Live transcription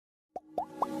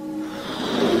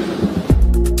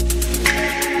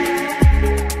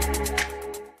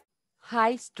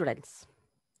Hi students,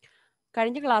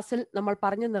 കഴിഞ്ഞ ക്ലാസ്സിൽ നമ്മൾ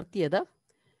പറഞ്ഞു നിർത്തിയത്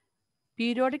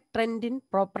പീരിയോഡിക് ട്രെൻഡ് ഇൻ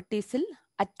പ്രോപ്പർട്ടീസിൽ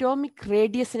അറ്റോമിക്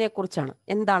റേഡിയസിനെ കുറിച്ചാണ്.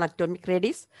 എന്താണ് അറ്റോമിക്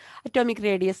റേഡിയസ്? അറ്റോമിക്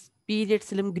റേഡിയസ്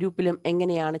പീരിയഡ്സിലും ഗ്രൂപ്പിലും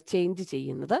എങ്ങനെയാണ് ചേഞ്ച്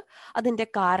ചെയ്യുന്നത്, അതിൻ്റെ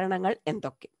കാരണങ്ങൾ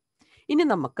എന്തൊക്കെ. ഇനി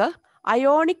നമുക്ക്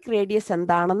അയോണിക് റേഡിയസ്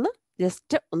എന്താണെന്ന്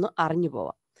ജസ്റ്റ് ഒന്ന് അറിഞ്ഞു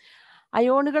പോവാം.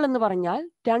 അയോണുകൾ എന്ന് പറഞ്ഞാൽ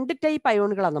രണ്ട് ടൈപ്പ്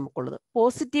അയോണുകളാണ് നമുക്കുള്ളത്.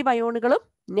 പോസിറ്റീവ് അയോണുകളും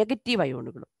നെഗറ്റീവ്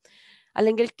അയോണുകളും,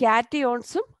 അല്ലെങ്കിൽ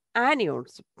കാറ്റയോൺസും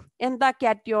ആനിയോൺസും. എന്താ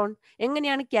കാറ്റയോൺ?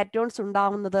 എങ്ങനെയാണ് കാറ്റയോൺസ്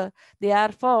ഉണ്ടാവുന്നത്? They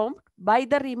are formed by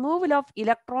the removal of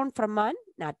electron from an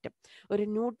atom. ഒരു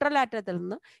ന്യൂട്രൽ ആറ്റത്തിൽ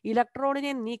നിന്ന്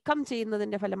ഇലക്ട്രോണിനെ നീക്കം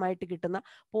ചെയ്യുന്നതിന്റെ ഫലമായിട്ട് കിട്ടുന്ന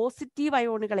പോസിറ്റീവ്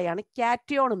അയോണുകളെയാണ്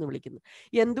കാറ്റയോൺ എന്ന് വിളിക്കുന്നത്.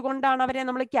 എന്തുകൊണ്ടാണ് അവരെ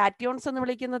നമ്മൾ കാറ്റയോൺസ് എന്ന്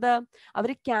വിളിക്കുന്നത്?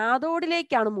 അവർ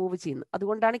കാഥോഡിലേക്കാണ് മൂവ് ചെയ്യുന്നത്,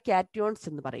 അതുകൊണ്ടാണ് കാറ്റയോൺസ്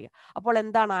എന്ന് പറയുക. അപ്പോൾ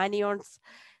എന്താണ് anions?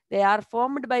 They are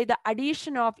formed by the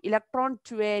addition of electron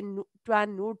to a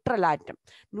neutral atom.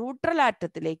 Neutral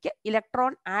ആറ്റത്തിലേക്ക്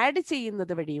electron add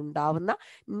ചെയ്യുന്നത് വഴി ഉണ്ടാവുന്ന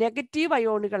നെഗറ്റീവ്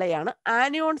അയോണുകളെയാണ്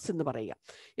ആനിയോൺസ് എന്ന് പറയുക.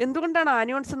 എന്തുകൊണ്ടാണ്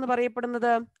ആനിയോൺസ് എന്ന്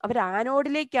പറയപ്പെടുന്നത്? അവർ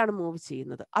ആനോഡിലേക്കാണ് മൂവ്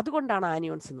ചെയ്യുന്നത്, അതുകൊണ്ടാണ്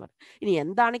ആനിയോൺസ് എന്ന് പറയുന്നത്. ഇനി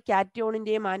എന്താണ്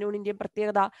കാറ്റയോണിന്റെയും ആനോണിന്റെയും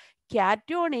പ്രത്യേകത?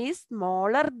 Cation is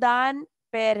smaller than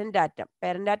parent atom.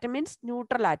 Parent atom means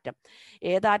neutral atom.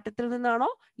 ഏത് ആറ്റത്തിൽ നിന്നാണോ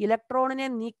ഇലക്ട്രോണിനെ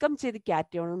നീക്കം ചെയ്ത്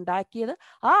കാറ്റയോൺ ഉണ്ടാക്കിയത്,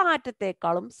 ആ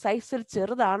ആറ്റത്തെക്കാളും സൈസിൽ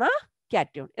ചെറുതാണ്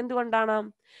കാറ്റയോൺ. എന്തുകൊണ്ടാണ്?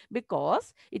 Because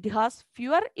it has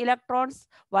fewer electrons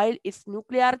while it's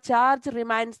nuclear charge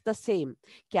remains the same.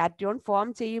 Cation form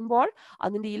ചെയ്യുമ്പോൾ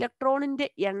അതിൻ്റെ ഇലക്ട്രോണിന്റെ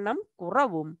എണ്ണം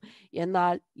കുറവും,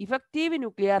 എന്നാൽ ഇഫക്റ്റീവ്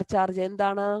ന്യൂക്ലിയർ ചാർജ്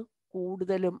എന്താണ്?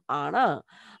 കൂടുതലും ആണ്.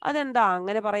 അതെന്താ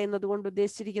അങ്ങനെ പറയുന്നത് കൊണ്ട്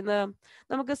ഉദ്ദേശിച്ചിരിക്കുന്നത്?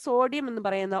 നമുക്ക് സോഡിയം എന്ന്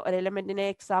പറയുന്ന ഒരു എലമെന്റിനെ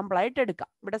എക്സാമ്പിൾ ആയിട്ട് എടുക്കാം.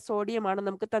 ഇവിടെ സോഡിയമാണ്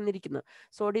നമുക്ക് തന്നിരിക്കുന്നത്.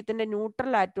 സോഡിയത്തിന്റെ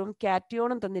ന്യൂട്രൽ ആറ്റവും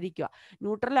കാറ്റയോണും തന്നിരിക്കുക.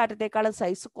 ന്യൂട്രൽ ആറ്റത്തെക്കാളും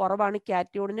സൈസ് കുറവാണ്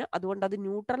കാറ്റയോണിന്, അതുകൊണ്ട് അത്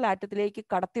ന്യൂട്രൽ ആറ്റത്തിലേക്ക്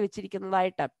കടത്തി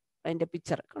വെച്ചിരിക്കുന്നതായിട്ട് അതിന്റെ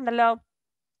പിക്ചർ കണ്ടല്ലോ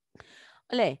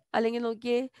അല്ലേ? അല്ലെങ്കിൽ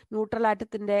നോക്കിയേ, ന്യൂട്രൽ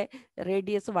ആറ്റത്തിന്റെ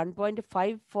റേഡിയസ്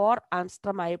 1.54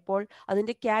 ആംസ്ട്രം ആയപ്പോൾ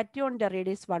അതിന്റെ കാറ്റയോണിന്റെ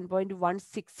റേഡിയസ്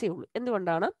 1.16 ഉള്ളൂ.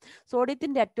 എന്തുകൊണ്ടാണ്?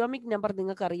 സോഡിയത്തിന്റെ അറ്റോമിക് നമ്പർ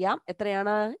നിങ്ങൾക്കറിയാം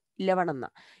എത്രയാണ്?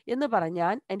 11 എന്ന്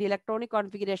പറഞ്ഞാൽ അതിന്റെ ഇലക്ട്രോണിക്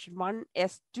കോൺഫിഗറേഷൻ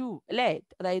 1s2 അല്ലേ?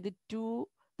 അതായത് 2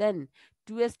 then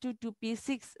 2s2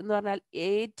 2p6 എന്ന് പറഞ്ഞാൽ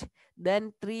 8 then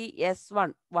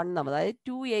 3s1 1, അതായത്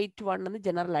 281 എന്ന്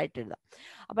ജനറൽ ആയിട്ട് എഴുതാം.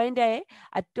 അപ്പൊ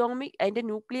അതിന്റെ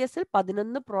ന്യൂക്ലിയസിൽ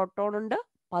 11 പ്രോട്ടോൺ ഉണ്ട്,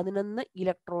 11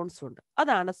 ഇലക്ട്രോൺസ് ഉണ്ട്.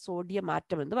 അതാണ് സോഡിയം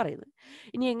ആറ്റം എന്ന് പറയുന്നത്.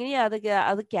 ഇനി എങ്ങനെയാ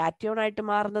അത് കാറ്റയോൺ ആയിട്ട്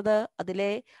മാറുന്നത്?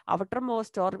 അതിലെ ഔട്ടർ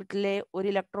മോസ്റ്റ് ഓർബിറ്റിലെ ഒരു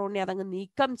ഇലക്ട്രോണിനെ അതങ്ങ്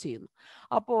നീക്കം ചെയ്യുന്നു.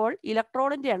 അപ്പോൾ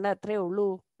ഇലക്ട്രോണിന്റെ എണ്ണം എത്രയേ ഉള്ളൂ?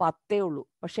 10 ഉള്ളൂ.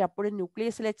 പക്ഷെ അപ്പോഴും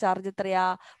ന്യൂക്ലിയസിലെ ചാർജ് എത്രയാ?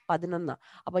 11.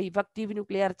 അപ്പൊ ഇഫക്റ്റീവ്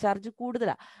ന്യൂക്ലിയർ ചാർജ്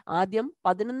കൂടുതലാ. ആദ്യം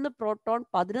 11 പ്രോട്ടോൺ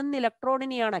 11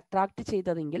 ഇലക്ട്രോണിനെയാണ് അട്രാക്ട്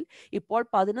ചെയ്തതെങ്കിൽ ഇപ്പോൾ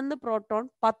 11 പ്രോട്ടോൺ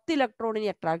 10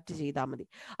 ഇലക്ട്രോണിനെ അട്രാക്ട് ചെയ്താൽ മതി.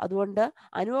 അതുകൊണ്ട്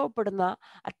അനുഭവപ്പെടുന്ന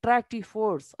അട്രാക്റ്റീവ്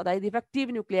ഫോഴ്സ്, അതായത്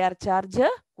ഇഫക്റ്റീവ് ന്യൂക്ലിയർ ചാർജ്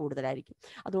കൂടുതലായിരിക്കും.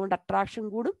 അതുകൊണ്ട് അട്രാക്ഷൻ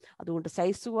കൂടും, അതുകൊണ്ട്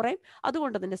സൈസ് കുറയും.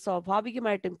 അതുകൊണ്ട് തന്നെ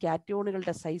സ്വാഭാവികമായിട്ടും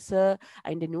കാറ്റയോണുകളുടെ സൈസ്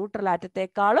അതിന്റെ ന്യൂട്രൽ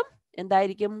ആറ്റത്തെക്കാളും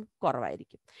എന്തായിരിക്കും?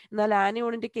 കുറവായിരിക്കും. എന്നാൽ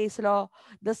ആനിയോണിന്റെ കേസിലോ,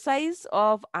 the size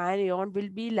of anion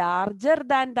will be larger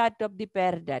than that of the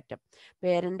parent atom.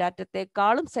 Parent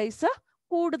ആറ്റത്തെക്കാളും size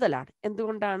കൂടുതലാണ്.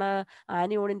 എന്തുകൊണ്ടാണ്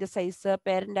ആനിയോണിന്റെ സൈസ്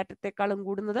പേരന്റ് ആറ്റത്തെക്കാളും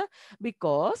കൂടുന്നത്?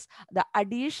 Because the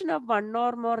addition of one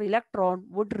or more electron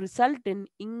would result in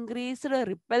increased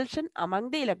repulsion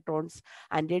among the electrons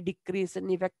and A decrease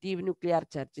in effective nuclear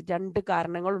charge. രണ്ട്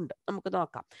കാരണങ്ങളുണ്ട്, നമുക്ക്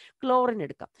നോക്കാം. Chlorine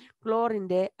എടുക്കാം.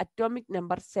 ക്ലോറിന്റെ atomic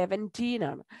number 17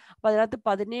 ആണ്. അപ്പൊ അതിനകത്ത്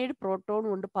 17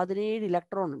 പ്രോട്ടോണും ഉണ്ട്, 17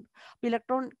 ഇലക്ട്രോൺ ഉണ്ട്. അപ്പൊ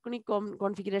ഇലക്ട്രോണിക്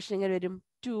കോൺഫിഗറേഷൻ എങ്ങനെ വരും?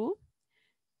 2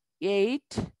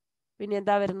 8 പിന്നെ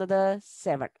എന്താ വരുന്നത്?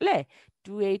 7 അല്ലേ?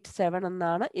 287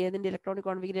 എന്നാണ് ഏതിന്റെ ഇലക്ട്രോണിക്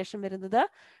കോൺഫിഗറേഷൻ വരുന്നത്?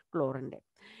 ക്ലോറിന്റെ.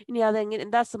 ഇനി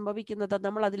എന്താ സംഭവിക്കുന്നത്?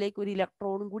 നമ്മൾ അതിലേക്ക് ഒരു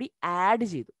ഇലക്ട്രോണും കൂടി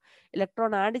ആഡ് ചെയ്തു.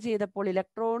 ഇലക്ട്രോൺ ആഡ് ചെയ്തപ്പോൾ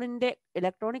ഇലക്ട്രോണിന്റെ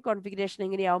ഇലക്ട്രോണിക് കോൺഫിഗറേഷൻ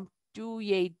എങ്ങനെയാവും?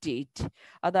 288.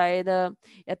 അതായത്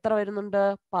എത്ര വരുന്നുണ്ട്?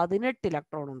 18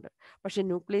 ഇലക്ട്രോൺ ഉണ്ട്. പക്ഷെ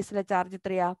ന്യൂക്ലിയസിലെ ചാർജ്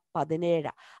എത്രയാ?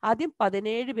 17. ആദ്യം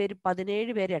 17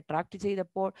 പേര് അട്രാക്ട്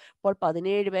ചെയ്തപ്പോൾ ഇപ്പോൾ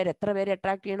 17 പേര് എത്ര പേരെ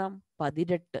അട്രാക്ട് ചെയ്യണം?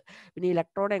 18. പിന്നെ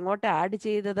ഇലക്ട്രോൺ എങ്ങോട്ട് ആഡ്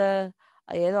ചെയ്തത്?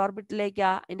 ഏത് ഓർബിറ്റിലേക്കാ?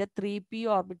 അതിന്റെ 3p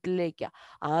ഓർബിറ്റിലേക്കാ.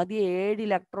 ആദ്യം 7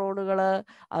 ഇലക്ട്രോണുകൾ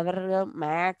അവരുടെ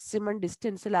മാക്സിമം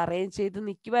ഡിസ്റ്റൻസിൽ അറേഞ്ച് ചെയ്ത്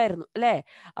നിൽക്കുമായിരുന്നു അല്ലേ?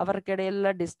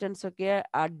 അവർക്കിടയിലുള്ള ഡിസ്റ്റൻസ് ഒക്കെ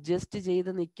അഡ്ജസ്റ്റ് ചെയ്ത്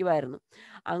നിൽക്കുമായിരുന്നു.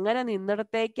 അങ്ങനെ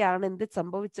നിന്നിടത്തേക്കാണ് എന്ത്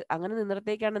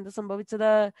സംഭവിച്ചത്?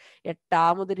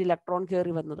 8ാമതൊരു ഇലക്ട്രോൺ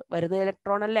കയറി വന്നത്. വരുന്ന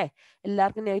ഇലക്ട്രോൺ അല്ലേ?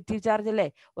 എല്ലാവർക്കും നെഗറ്റീവ് ചാർജ് അല്ലേ?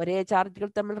 ഒരേ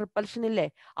ചാർജുകൾ തമ്മിൽ റിപ്പൽഷൻ ഇല്ലേ?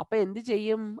 അപ്പൊ എന്ത്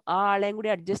ചെയ്യും? ആ ആളെയും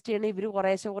കൂടി അഡ്ജസ്റ്റ് ചെയ്യണം. ഇവര്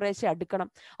കുറേശ്ശെ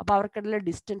അടുക്കണം. അപ്പൊ അവർക്കിടയിലെ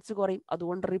ഡിസ്റ്റൻസ് കുറയും.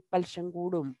 അതുകൊണ്ട് റിപ്പൽഷൻ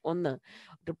കൂടും. ഒന്ന്,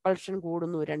 റിപ്പൽഷൻ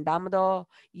കൂടുന്നു. രണ്ടാമതോ,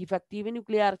 ഇഫക്റ്റീവ്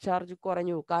ന്യൂക്ലിയർ ചാർജ്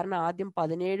കുറഞ്ഞു. കാരണം ആദ്യം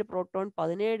 17 പ്രോട്ടോൺ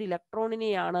 17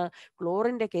 ഇലക്ട്രോണിനെയാണ്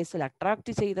ക്ലോറിന്റെ കേസിൽ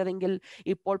അട്രാക്ട് ചെയ്തതെങ്കിൽ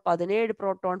ഇപ്പോൾ 17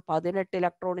 പ്രോട്ടോൺ 18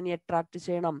 ഇലക്ട്രോണിനെ അട്രാക്ട്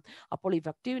ചെയ്യണം. അപ്പോൾ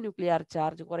ഇഫക്റ്റീവ് ന്യൂക്ലിയർ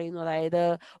ചാർജ് കുറയുന്നു. അതായത്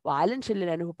വാലൻസ് ഷെല്ലിൽ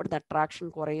അനുഭവപ്പെടുന്ന അട്രാക്ഷൻ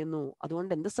കുറയുന്നു.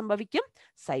 അതുകൊണ്ട് എന്ത് സംഭവിക്കും?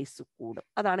 സൈസ് കൂടും.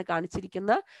 അതാണ്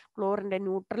കാണിച്ചിരിക്കുന്ന ക്ലോറിന്റെ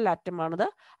ന്യൂട്രൽ ആറ്റമാണിത്.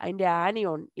 അതിന്റെ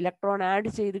ആനിയോൺ, ഇലക്ട്രോൺ ആഡ്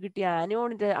ചെയ്ത് കിട്ടിയ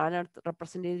ആനിയോണിന്റെ ആണ്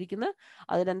റെപ്രസെന്റ് ചെയ്തിരിക്കുന്നത്.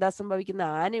 അതിനെന്താ സംഭവിക്കുന്ന?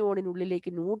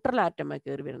 ആനിയോണിനുള്ളിലേക്ക് ന്യൂട്രൽ ആറ്റമായി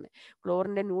കയറി വരുന്നത്.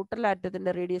 ക്ലോറിന്റെ ന്യൂട്രൽ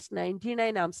ആറ്റത്തിന്റെ റേഡിയസ്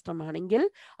 99 ആംസ്ട്രോം ആണെങ്കിൽ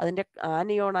അതിന്റെ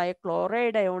ആനിയോണായ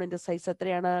ക്ലോറൈഡ് അയോണിന്റെ സൈസ്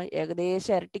എത്രയാണ്?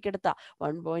 ഏകദേശം ഇരട്ടിക്കെടുത്ത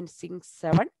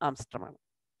 1.67 ആംസ്ട്രോം ആണ്.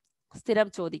 സ്ഥിരം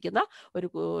ചോദിക്കുന്ന ഒരു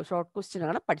ഷോർട്ട് ക്വസ്റ്റ്യൻ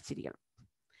ആണ്, പഠിച്ചിരിക്കണം.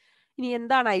 ഇനി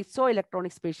എന്താണ് ഐസോ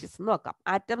ഇലക്ട്രോണിക് സ്പീഷീസ് എന്ന് നോക്കാം.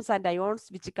 Atoms and ions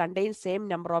which contain same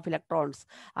number of electrons.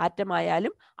 Atom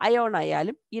ആയാലും അയോൺ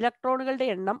ആയാലും ഇലക്ട്രോണുകളുടെ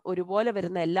എണ്ണം ഒരുപോലെ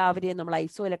വരുന്ന എല്ലാവരെയും നമ്മൾ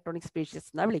ഐസോ ഇലക്ട്രോണിക് സ്പീഷീസ്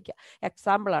എന്നാണ് വിളിക്കുക.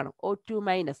 എക്സാമ്പിൾ ആണ്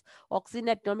O2-. ഓക്സിജൻ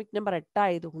അറ്റോമിക് നമ്പർ 8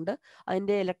 ആയതുകൊണ്ട്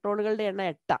അതിന്റെ ഇലക്ട്രോണുകളുടെ എണ്ണം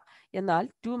 8. എന്നാൽ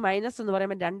 2- എന്ന്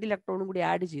പറയുമ്പോൾ 2 ഇലക്ട്രോണും കൂടി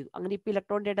ആഡ് ചെയ്തു. അങ്ങനെ ഇപ്പോൾ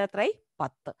ഇലക്ട്രോണിന്റെ എണ്ണം എത്രയായി?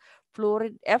 10.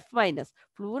 Fluorine F-.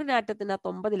 ഫ്ലൂറിൻ ആറ്റത്തിന്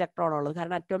 9 ഇലക്ട്രോൺ ഉള്ളത്,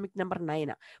 കാരണം അറ്റോമിക് നമ്പർ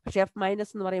 9. പക്ഷെ F-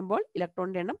 എന്ന് പറയുമ്പോൾ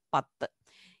ഇലക്ട്രോണിന്റെ എണ്ണം 10.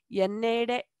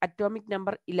 Na-യുടെ അറ്റോമിക്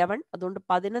നമ്പർ 11, അതുകൊണ്ട്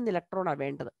 11 ഇലക്ട്രോണാണ്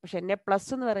വേണ്ടത്. പക്ഷെ Na+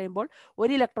 എന്ന് പറയുമ്പോൾ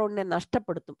 1 ഇലക്ട്രോണിനെ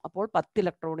നഷ്ടപ്പെടുത്തും, അപ്പോൾ 10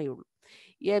 ഇലക്ട്രോണേ ഉള്ളൂ.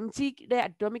 Mg-യുടെ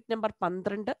അറ്റോമിക് നമ്പർ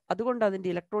 12, അതുകൊണ്ട് അതിന്റെ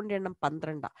ഇലക്ട്രോണിന്റെ എണ്ണം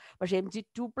 12. പക്ഷെ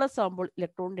Mg2+ ആകുമ്പോൾ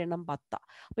ഇലക്ട്രോണിന്റെ എണ്ണം 10.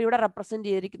 അപ്പോൾ ഇവിടെ റെപ്രസെന്റ്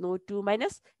ചെയ്തിരിക്കുന്നു O2-,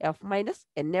 F-, Na+,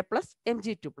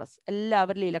 Mg2+.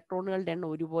 എല്ലാവരിലും ഇലക്ട്രോണുകളുടെ എണ്ണം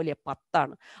ഒരുപോലെ 10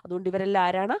 ആണ്. അതുകൊണ്ട് ഇവരെല്ലാം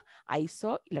ആരാണ്?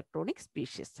 ഐസോ ഇലക്ട്രോണിക്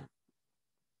സ്പീഷീസ്.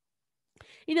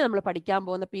 ഇനി നമ്മൾ പഠിക്കാൻ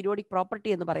പോകുന്ന പീരിയോഡിക് പ്രോപ്പർട്ടി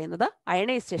എന്ന് പറയുന്നത്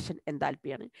അയണൈസേഷൻ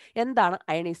എൻതാൽപ്പിയാണ്. എന്താണ്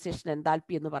അയണൈസേഷൻ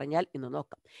എൻതാൽപ്പി എന്ന് പറഞ്ഞാൽ ഇന്ന്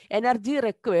നോക്കാം. Energy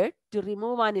required to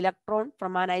remove an electron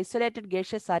from an isolated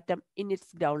gaseous atom in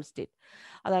its ground state.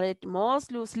 അതാണ്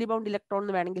മോസ്റ്റ് ലൂസ്ലി ബൗണ്ട് ഇലക്ട്രോൺ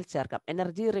എന്ന് വേണമെങ്കിൽ ചേർക്കാം.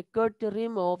 Energy required to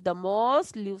remove the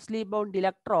most loosely bound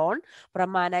electron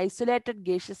from an isolated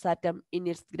gaseous atom in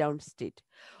its ground state.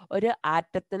 ഒരു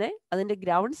ആറ്റത്തിനെ അതിന്റെ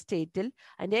ground സ്റ്റേറ്റിൽ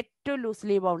അതിന്റെ ഏറ്റവും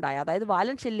loosely bound ആയ, അതായത്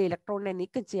വാലൻസ് ഷെല്ലിലെ ഇലക്ട്രോണിനെ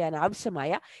നീക്കം ചെയ്യാൻ ആവശ്യമായ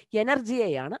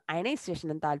എനർജിയെയാണ് അയണൈസേഷൻ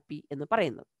എൻതാൽപ്പി എന്ന്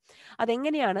പറയുന്നത്.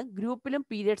 അതെങ്ങനെയാണ് ഗ്രൂപ്പിലും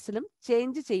പീരിയഡ്സിലും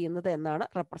ചേഞ്ച് ചെയ്യുന്നത് എന്നാണ്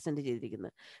റെപ്രസെന്റ്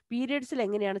ചെയ്തിരിക്കുന്നത്. പീരിയഡ്സിൽ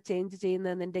എങ്ങനെയാണ് ചേഞ്ച്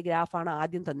ചെയ്യുന്നതിന്റെ ഗ്രാഫാണ്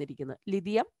ആദ്യം തന്നിരിക്കുന്നത്.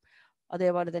 ലിഥിയം,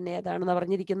 അതേപോലെ തന്നെ ഏതാണെന്ന്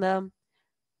പറഞ്ഞിരിക്കുന്നത്?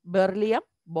 Beryllium,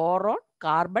 boron,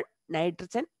 carbon,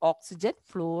 nitrogen, oxygen,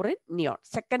 fluorine, neon.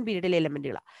 Second പീരീഡിലെ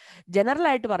എലമെന്റുകളാണ്. General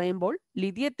ആയിട്ട് പറയുമ്പോൾ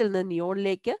ലിഥിയത്തിൽ നിന്ന്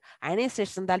നിയോണിലേക്ക്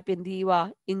അയണൈസേഷൻ എൻതാൽപ്പി എന്ത് ചെയ്യുക?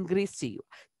 ഇൻക്രീസ് ചെയ്യുക.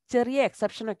 ചെറിയ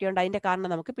എക്സെപ്ഷൻ ഒക്കെ ഉണ്ട്, അതിന്റെ കാരണം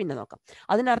നമുക്ക് പിന്നെ നോക്കാം.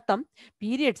 അതിനർത്ഥം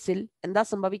പീരിയഡ്സിൽ എന്താ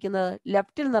സംഭവിക്കുന്നത്?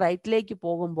 ലെഫ്റ്റിൽ നിന്ന് റൈറ്റിലേക്ക്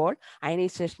പോകുമ്പോൾ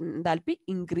അയണൈസേഷൻ എൻതാൽപ്പി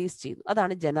ഇൻക്രീസ് ചെയ്യുന്നു.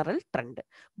 അതാണ് ജനറൽ ട്രെൻഡ്.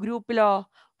 ഗ്രൂപ്പിലോ?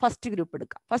 ഫസ്റ്റ് ഗ്രൂപ്പ്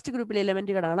എടുക്കാം. ഫസ്റ്റ് ഗ്രൂപ്പിലെ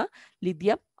എലമെന്റുകളാണ്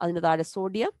ലിഥിയം, അതിന് താഴെ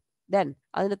സോഡിയം, ദെൻ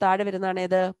അതിന് താഴെ വരുന്നതാണ്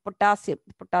ഏത്?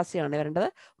 പൊട്ടാസ്യം ആണ് വരേണ്ടത്.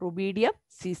 റുബീഡിയം,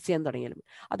 സീസിയം തുടങ്ങിയ.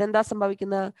 അതെന്താ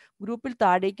സംഭവിക്കുന്നത്? ഗ്രൂപ്പിൽ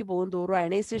താഴേക്ക് പോകും തോറും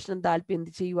അയണൈസേഷൻ എൻതാൽപ്പി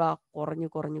എന്ത് ചെയ്യുക?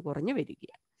 കുറഞ്ഞു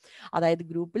വരികയാണ്. അതായത്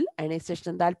ഗ്രൂപ്പിൽ അയണൈസേഷൻ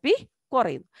എൻതാൽപ്പി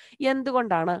കുറയുന്നു.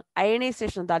 എന്തുകൊണ്ടാണ്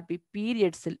അയണൈസേഷൻ എൻതാൽപ്പി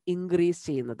പീരിയഡ്സിൽ ഇൻക്രീസ്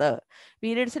ചെയ്യുന്നത്?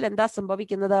 പീരിയഡ്സിൽ എന്താ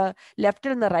സംഭവിക്കുന്നത്?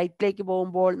 ലെഫ്റ്റിൽ നിന്ന് റൈറ്റിലേക്ക്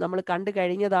പോകുമ്പോൾ നമ്മൾ കണ്ടു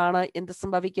കഴിഞ്ഞതാണ്. എന്ത്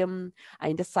സംഭവിക്കും?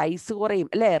 അതിന്റെ സൈസ് കുറയും,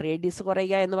 അല്ലെ? റേഡിയസ്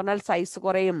കുറയുക എന്ന് പറഞ്ഞാൽ സൈസ്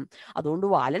കുറയും. അതുകൊണ്ട്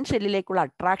വാലൻസ് ഷെല്ലിലേക്കുള്ള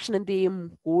അട്രാക്ഷൻ എന്ത് ചെയ്യും?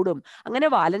 കൂടും. അങ്ങനെ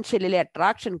വാലൻസ് ഷെല്ലിലെ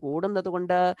അട്രാക്ഷൻ കൂടുന്നത്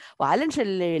കൊണ്ട് വാലൻസ്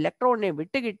ഷെല്ലിലെ ഇലക്ട്രോണിനെ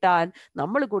വിട്ടുകിട്ടാൻ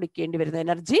നമ്മൾ കൊടുക്കേണ്ടി വരുന്ന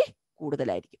എനർജി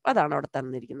കൂടുതലായിരിക്കും. അതാണ് അവിടെ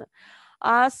തന്നിരിക്കുന്നത്.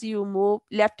 As you move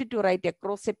left to right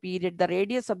across a period, the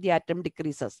radius of the atom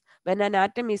decreases. When an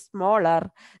atom is smaller,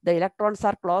 the electrons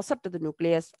are closer to the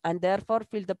nucleus and therefore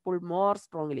feel the pull more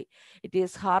strongly. It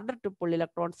is harder to pull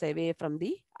electrons away from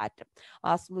the atom.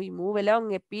 As we move along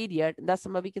a period,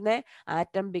 the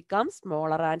atom becomes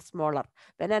smaller and smaller.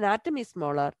 When an atom is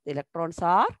smaller, the electrons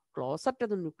are closer to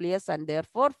the nucleus and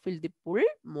therefore feel the pull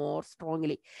more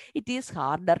strongly.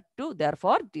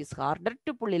 Therefore, it is harder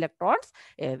to pull electrons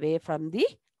away from the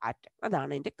atom.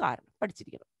 അതാണ് ഇതിന്റെ കാരണം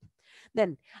പഠിച്ചിരിക്കുന്നത്.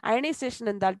 Then ionisation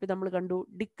enthalpy നമ്മൾ കണ്ടു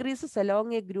decreases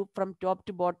along A group from top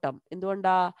two bottom.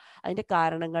 എന്തുകൊണ്ടാ? അതിന്റെ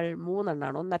കാരണങ്ങൾ 3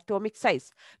 എണ്ണമാണ്. ഒന്ന്, atomic size.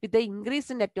 With the increase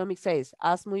in atomic size,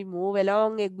 as we move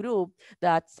along A group,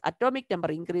 the atomic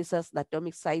number increases, the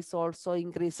atomic size also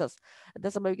increases.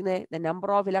 എന്താ സംഭവിക്കുന്നത്? The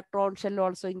number of electron shell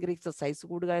also increases. Size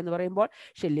കൂടുക എന്ന് പറയുമ്പോൾ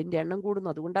ഷെല്ലിന്റെ എണ്ണം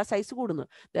കൂടുന്നു, അതുകൊണ്ടാണ് size കൂടുന്നു.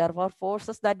 Therefore,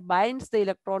 forces that binds the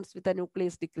electrons with the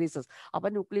nucleus decreases. അപ്പൊ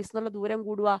ന്യൂക്ലിയസ് എന്നുള്ള ദൂരം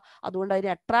കൂടുക, അതുകൊണ്ട്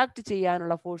അതിനെ അട്രാക്ട്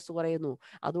ചെയ്യാനുള്ള ഫോഴ്സ് കുറയുന്നു.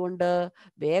 അതുകൊണ്ട്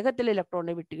വേഗത്തിൽ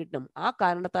ഇലക്ട്രോണിനെ വിട്ടുകിട്ടും. ആ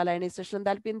കാരണത്താൽ അയണൈസേഷൻ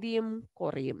എന്താൽപ്പി എന്ത് ചെയ്യും?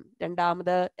 കുറയും.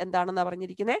 രണ്ടാമത് എന്താണെന്നാ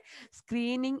പറഞ്ഞിരിക്കുന്നത്?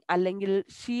 സ്ക്രീനിങ് അല്ലെങ്കിൽ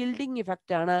ഷീൽഡിങ്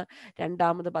ഇഫക്റ്റ് ആണ്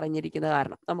രണ്ടാമത് പറഞ്ഞിരിക്കുന്ന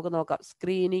കാരണം. നമുക്ക് നോക്കാം.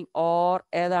 സ്ക്രീനിങ് ഓർ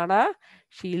ഏതാണ്?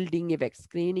 Shielding effect.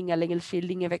 സ്ക്രീനിങ് അല്ലെങ്കിൽ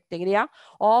ഷീൽഡിങ് ഇഫക്റ്റ് എങ്ങനെയാ?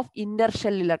 Of Inter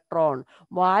shell electron.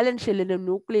 വാലൻ ഷെല്ലിനും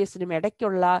ന്യൂക്ലിയസിനും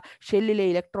ഇടയ്ക്കുള്ള ഷെല്ലിലെ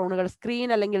ഇലക്ട്രോണുകൾ സ്ക്രീൻ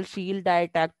അല്ലെങ്കിൽ ഷീൽഡ്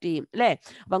ആയിട്ട് ആക്ട് ചെയ്യും അല്ലേ?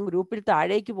 അപ്പം ഗ്രൂപ്പിൽ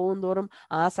താഴേക്ക് പോകും തോറും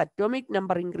ആ atomic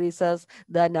number increases,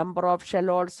 the number of shell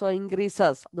also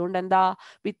increases. അതുകൊണ്ട് എന്താ?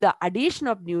 With the addition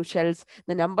of new shells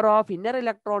the number of inner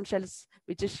electron shells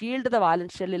which shield the വാലൻ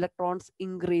shell electrons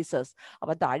increases.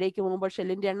 അപ്പം താഴേക്ക് പോകുമ്പോൾ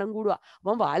ഷെല്ലിന്റെ എണ്ണം കൂടുക.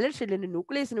 അപ്പം വാലൻ ഷെല്ലിനും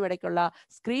ന്യൂക്ലിയസിനും ഇടയ്ക്കുള്ള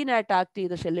സ്ക്രീനായിട്ട് ആക്ട്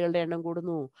ചെയ്ത ഷെല്ലുകളുടെ എണ്ണം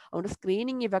കൂടുന്നു. അതുകൊണ്ട്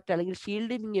സ്ക്രീനിങ് ഇഫക്റ്റ് അല്ലെങ്കിൽ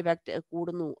ഷീൽഡിങ് ഇഫക്റ്റ്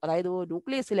കൂടുന്നു. അതായത്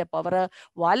ന്യൂക്ലിയസിലെ പവർ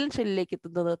വാലൻ ഷെല്ലിലേക്ക്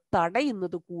എത്തുന്നത്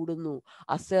തടയുന്നത് കൂടുന്നു.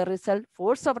 As A result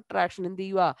force of attraction എന്ത്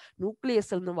ചെയ്യുക?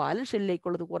 ന്യൂക്ലിയസിൽ നിന്ന് വാലൻ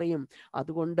ഷെല്ലിലേക്കുള്ളത് കുറയും.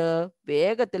 അതുകൊണ്ട്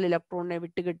വേഗത്തിൽ ഇലക്ട്രോണിനെ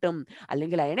വിട്ടുകിട്ടും.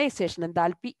 അല്ലെങ്കിൽ അയണൈസേഷൻ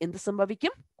എന്താൽപ്പി എന്ത്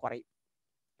സംഭവിക്കും? കുറയും.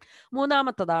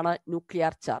 മൂന്നാമത്തതാണ്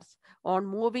nuclear charge. On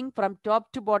moving from top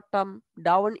two bottom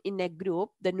down in A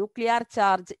group the nuclear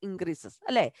charge increases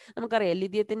അല്ലേ? നമുക്കറിയാം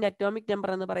ലിഥിയത്തിന്റെ അറ്റോമിക് നമ്പർ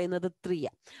എന്ന് പറയുന്നത്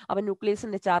 3. അപ്പം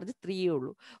ന്യൂക്ലിയസിന്റെ ചാർജ് 3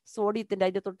 ഉള്ളൂ. സോഡിയത്തിന്റെ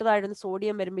അതിന്റെ തൊട്ട് താഴെ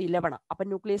സോഡിയം വരുമ്പോൾ 11. അപ്പം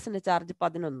ന്യൂക്ലിയസിന്റെ ചാർജ്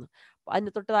 11.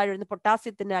 അതിന് തൊട്ട് താഴെ വരുന്ന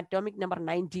പൊട്ടാസ്യത്തിന്റെ അറ്റോമിക് നമ്പർ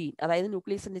 19. അതായത്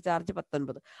ന്യൂക്ലിയസിന്റെ ചാർജ്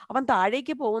 19. അപ്പം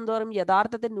താഴേക്ക് പോകുന്തോറും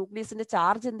യഥാർത്ഥത്തിൽ ന്യൂക്ലിയസിന്റെ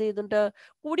ചാർജ് എന്ത് ചെയ്യുന്നുണ്ട്?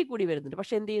 കൂടി വരുന്നുണ്ട്.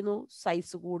 പക്ഷെ എന്ത് ചെയ്യുന്നു?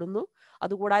 സൈസ് കൂടുന്നു.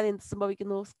 അതുകൂടാതെ എന്ത്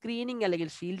സംഭവിക്കുന്നു? സ്ക്രീനിങ് അല്ലെങ്കിൽ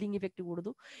ഷീൽഡിങ് ഇഫക്റ്റ്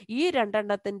കൂടുന്നു. ഈ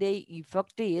രണ്ടെണ്ണത്തിന്റെ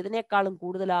ഇഫക്റ്റ് ഏതിനേക്കാളും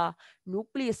കൂടുതലാ?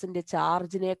 ന്യൂക്ലിയസിന്റെ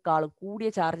ചാർജിനേക്കാളും കൂടിയ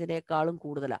ചാർജിനേക്കാളും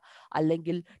കൂടുതലാ.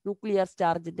 അല്ലെങ്കിൽ ന്യൂക്ലിയർ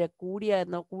ചാർജിന്റെ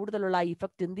കൂടുതലുള്ള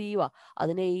ഇഫക്റ്റ് എന്ത് ചെയ്യുക?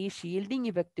 അതിനെ ഈ ഷീൽഡിങ്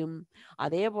ഇഫക്റ്റും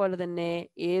അതേപോലെ തന്നെ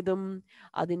ഏതും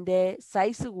അതിന്റെ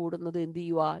സൈസ് കൂടുന്നത് എന്ത്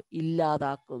ചെയ്യുക?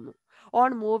 ഇല്ലാതാക്കുന്നു.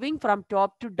 On moving from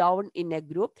top to down in a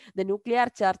group, the nuclear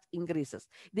charge increases.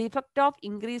 The effect of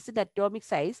increased atomic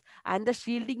size and the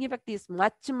shielding effect is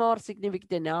much more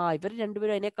significant. ഇവർ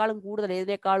രണ്ടുപേരും അതിനേക്കാളും കൂടുതൽ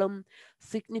ഏതിനേക്കാളും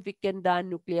സിഗ്നിഫിക്കന്റ് ദാൻ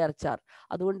ന്യൂക്ലിയർ ചാർജ്.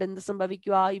 അതുകൊണ്ട് എന്ത്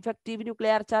സംഭവിക്കുക? Effective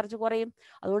nuclear charge കുറയും.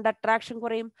 അതുകൊണ്ട് attraction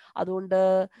കുറയും. അതുകൊണ്ട്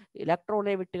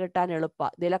ഇലക്ട്രോണെ വിട്ടുകിട്ടാൻ എളുപ്പ.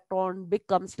 The electron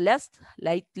becomes less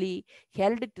lightly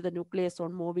held to the nucleus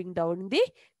on moving down in the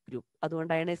group.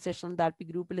 അതുകൊണ്ട് അയണൈസേഷൻ എന്താൽപ്പി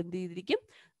ഗ്രൂപ്പിൽ എന്ത് ചെയ്തിരിക്കും?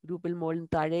 ഗ്രൂപ്പിൽ മുകളിൽ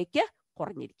താഴേക്ക്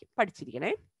കുറഞ്ഞിരിക്കും.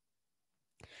 പഠിച്ചിരിക്കണേ.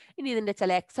 ഇനി ഇതിന്റെ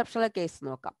ചില എക്സെപ്ഷണൽ കേസ്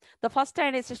നോക്കാം. The first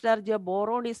ionization energy of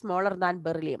boron is smaller than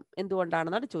beryllium.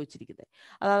 എന്തുകൊണ്ടാണെന്നാണ് ചോദിച്ചിരിക്കുന്നത്.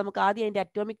 അതായത് നമുക്ക് ആദ്യം അതിന്റെ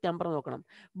അറ്റോമിക് നമ്പർ നോക്കണം.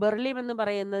 ബെറിലിയം എന്ന്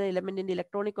പറയുന്ന എലമെന്റിന്റെ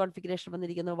ഇലക്ട്രോണിക് കോൺഫിഗറേഷൻ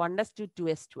വന്നിരിക്കുന്നത് 1s2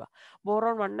 2s2.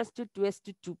 Boron 1s2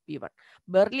 2s2 2p1.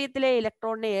 ബെറിലിയത്തിലെ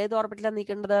ഇലക്ട്രോണിനെ ഏത് ഓർബിറ്റിലാണ്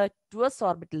നീക്കേണ്ടത്? 2s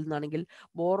ഓർബിറ്റിൽ നിന്നാണെങ്കിൽ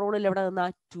ബോറോണിൽ എവിടെ നിന്നാ?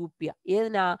 2p.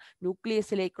 ഏതിനാ?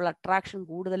 ന്യൂക്ലിയസിലേക്കുള്ള അട്രാക്ഷൻ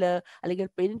കൂടുതൽ അല്ലെങ്കിൽ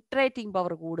പെനിട്രേറ്റിംഗ്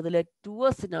പവർ കൂടുതൽ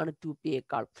 2sനാണ്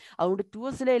 2pയേക്കാൾ. അതുകൊണ്ട്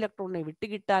 2sലെ ഇലക്ട്രോണിനെ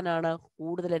വിട്ടുകിട്ടാനാണ്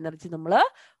കൂടുതൽ എനർജി നമ്മൾ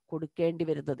കൊടുക്കേണ്ടി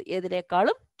വരുന്നത്.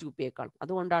 ഏതിനേക്കാളും? 2pയേക്കാളും.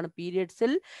 അതുകൊണ്ടാണ്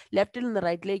പീരിയഡ്സിൽ ലെഫ്റ്റിൽ നിന്ന്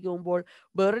റൈറ്റിലേക്ക് പോകുമ്പോൾ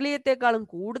ബെറിലിയത്തെക്കാളും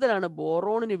കൂടുതലാണ്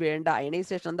ബോറോണിന് വേണ്ട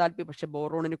അയണൈസേഷൻ എന്താൽപ്പി. പക്ഷെ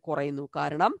ബോറോണിന് കുറയുന്നു.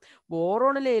 കാരണം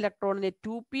ബോറോണിലെ ഇലക്ട്രോണിനെ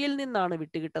 2pയിൽ നിന്നാണ്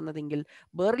വിട്ടുകിട്ടുന്നതെങ്കിൽ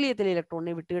ബെറിലിയത്തിലെ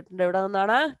ഇലക്ട്രോണിനെ വിട്ടുകിട്ടേണ്ടത് എവിടെ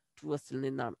നിന്നാണ്? 2sൽ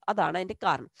നിന്നാണ്. അതാണ് അതിന്റെ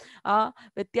കാരണം. ആ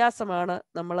വ്യത്യാസമാണ്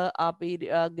നമ്മൾ ആ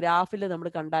ഗ്രാഫിൽ നമ്മൾ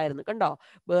കണ്ടായിരുന്നു. കണ്ടോ?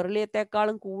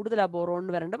 ബെറിലിയത്തെക്കാളും കൂടുതലാ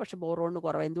ബോറോണിന് വരേണ്ടത്. പക്ഷെ ബോറോണിന്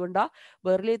കുറവ്. എന്തുകൊണ്ടാ?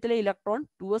 ബെറിലിയത്തിലെ ഇലക്ട്രോൺ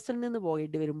 2sൽ നിന്ന്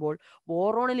പോകേണ്ടി വരുമ്പോൾ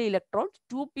ബോറോണിലെ ഇലക്ട്രോൺ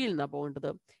 2pയിൽ നിന്നാണ് പോകേണ്ടത്.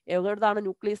 എവിടെയാണ്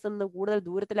ന്യൂക്ലിയസിൽ നിന്ന് കൂടുതൽ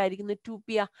ദൂരത്തിലായിരിക്കുന്നത്?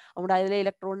 2p. അതുകൊണ്ട് അതിലെ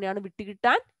ഇലക്ട്രോണിനെയാണ്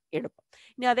വിട്ടുകിട്ടാൻ എളുപ്പം.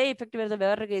 ഇനി അതേ ഇഫക്റ്റ് വരുന്ന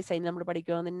വേറൊരു കേസായി നമ്മൾ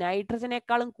പഠിക്കുന്നത്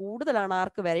നൈട്രജനേക്കാളും കൂടുതലാണ്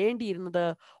ആർക്ക് വരേണ്ടിയിരുന്നത്?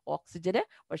 ഓക്സിജന്.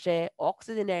 പക്ഷേ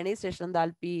ഓക്സിജന്റെ അയണൈസേഷൻ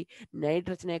എന്താൽപ്പി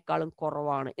നൈട്രജനേക്കാളും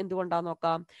കുറവാണ്. എന്തുകൊണ്ടാന്ന്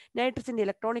നോക്കാം. നൈട്രജന്റെ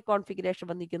ഇലക്ട്രോണിക് കോൺഫിഗറേഷൻ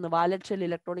വന്നിരിക്കുന്നത് വാലൻ shell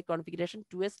electronic configuration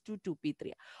 2s2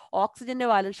 2p3. ഓക്സിജന്റെ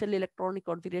വാലൻ shell electronic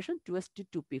configuration 2s2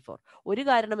 2p4. ഒരു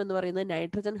കാരണം എന്ന് പറയുന്നത്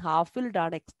നൈട്രജൻ ഹാഫ് ഫിൽഡ്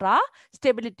ആണ്. എക്സ്ട്രാ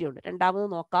സ്റ്റെബിലിറ്റി ഉണ്ട്. രണ്ടാമത്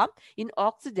നോക്കാം. In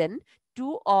oxygen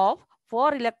 2 of 4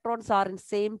 electrons are in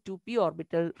same 2p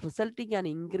orbital, resulting in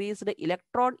increased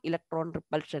electron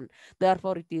repulsion.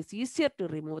 Therefore, it is easier to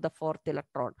remove the 4th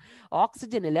electron.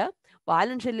 ഓക്സിജനില്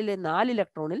വാലൻ ഷെല്ലിലെ 4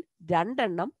 ഇലക്ട്രോണിൽ 2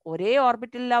 എണ്ണം ഒരേ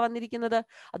ഓർബിറ്റലിലാണ് വന്നിരിക്കുന്നത്.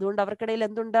 അതുകൊണ്ട് അവർക്കിടയിൽ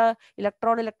എന്തുണ്ട്?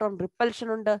 ഇലക്ട്രോൺ റിപ്പൽഷൻ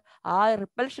ഉണ്ട്. ആ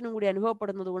റിപ്പൽഷനും കൂടി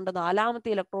അനുഭവപ്പെടുന്നത് കൊണ്ട്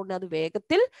 4ാമത്തെ ഇലക്ട്രോണിനെ അത്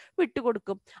വേഗത്തിൽ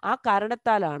വിട്ടുകൊടുക്കും. ആ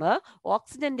കാരണത്താലാണ്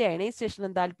ഓക്സിജന്റെ അയണൈസേഷൻ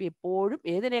എന്താൽപ്പി എപ്പോഴും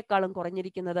ഏതിനേക്കാളും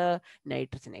കുറഞ്ഞിരിക്കുന്നത്?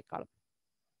 നൈട്രജനേക്കാളും.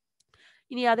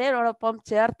 ഇനി അതോടൊപ്പം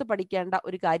ചേർത്ത് പഠിക്കേണ്ട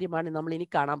ഒരു കാര്യമാണ് നമ്മൾ ഇനി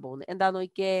കാണാൻ പോകുന്നത്. എന്താ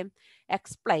നോക്കിയേ,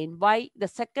 explain why the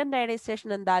second ionisation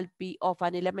enthalpy of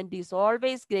an element is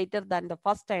always greater than the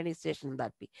first ionization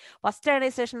enthalpy. First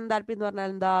ionization enthalpy എന്ന്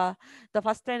പറഞ്ഞാൽ എന്താ? ദ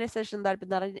ഫസ്റ്റ് അയണൈസേഷൻ എൻതാൽപ്പി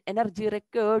എന്ന് പറഞ്ഞാൽ energy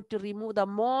required to remove the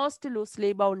most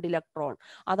loosely bound electron.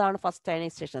 അതാണ് first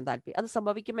ionization enthalpy. അത്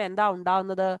സംഭവിക്കുമ്പോൾ എന്താ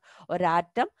ഉണ്ടാവുന്നത്?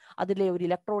 ഒരാറ്റം അതിലെ ഒരു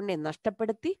ഇലക്ട്രോണിനെ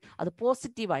നഷ്ടപ്പെടുത്തി അത്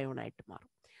പോസിറ്റീവ് അയോണായിട്ട് മാറും.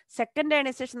 സെക്കൻഡ്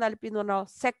അയണൈസേഷൻ എൻതാൽപ്പി എന്ന് പറഞ്ഞാൽ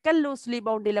സെക്കൻഡ് ലൂസ്ലി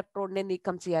ബൗണ്ട് ഇലക്ട്രോണിനെ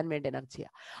നീക്കം ചെയ്യാൻ വേണ്ടി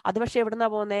എനർജിയാണ്. അത് പക്ഷെ എവിടുന്നാ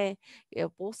പോകുന്നേ?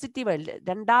 പോസിറ്റീവ്,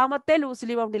 രണ്ടാമത്തെ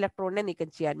ലൂസ്ലി ബൗണ്ട് ഇലക്ട്രോണിനെ നീക്കം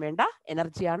ചെയ്യാൻ വേണ്ട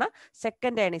എനർജിയാണ്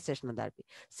second ionisation enthalpy.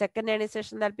 Second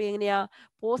ionisation enthalpy എങ്ങനെയാ?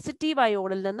 പോസിറ്റീവ്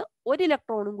അയോണിൽ നിന്ന് ഒരു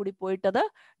ഇലക്ട്രോണും കൂടി പോയിട്ടത്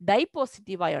ഡൈ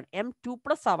പോസിറ്റീവ് അയോൺ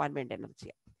M2+ ആവാൻ വേണ്ട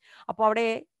എനർജിയാണ്. അപ്പോൾ അവിടെ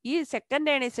ഈ സെക്കൻഡ്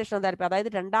അയണൈസേഷൻ എൻതാൽപ്പി,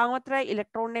 അതായത് രണ്ടാമത്തെ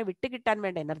ഇലക്ട്രോണിനെ വിട്ടുകിട്ടാൻ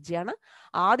വേണ്ട എനർജിയാണ്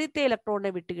ആദ്യത്തെ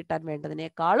ഇലക്ട്രോണിനെ വിട്ടുകിട്ടാൻ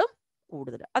വേണ്ടതിനേക്കാളും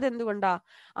കൂടുതൽ. അതെന്തുകൊണ്ടാ?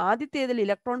 ആദ്യത്തേതിൽ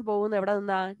ഇലക്ട്രോൺ പോകുന്നത് എവിടെ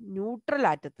നിന്നാ? ന്യൂട്രൽ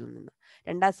ആറ്റത്തിൽ നിന്ന്.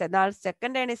 എന്നാൽ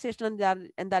സെക്കൻഡ് അയണൈസേഷൻ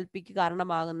എൻതാൽപ്പിക്ക്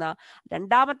കാരണമാകുന്ന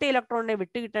രണ്ടാമത്തെ ഇലക്ട്രോണിനെ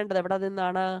വിട്ടുകിട്ടേണ്ടത് എവിടെ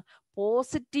നിന്നാണ്?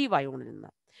 പോസിറ്റീവ് അയോണിൽ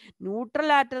നിന്ന്. ന്യൂട്രൽ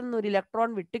ആറ്റത്തിൽ നിന്ന് ഒരു ഇലക്ട്രോൺ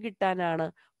വിട്ടുകിട്ടാനാണ്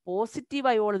പോസിറ്റീവ്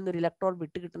അയോണിൽ നിന്ന് ഒരു ഇലക്ട്രോൺ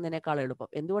വിട്ടുകിട്ടുന്നതിനേക്കാൾ എളുപ്പം.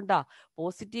 എന്തുകൊണ്ടാ?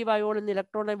 പോസിറ്റീവ് അയോണിൽ നിന്ന്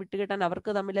ഇലക്ട്രോണെ വിട്ടുകിട്ടാൻ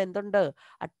അവർക്ക് തമ്മിൽ എന്തുണ്ട്?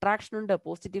 അട്രാക്ഷൻ ഉണ്ട്.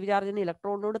 പോസിറ്റീവ് ചാർജിന്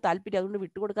ഇലക്ട്രോണിനോട് താല്പര്യം, അതുകൊണ്ട്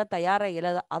വിട്ടുകൊടുക്കാൻ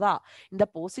തയ്യാറായില്ല. അതാ in the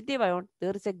positive ion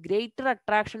there is a greater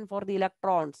attraction for the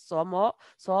electrons,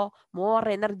 so more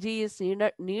energy is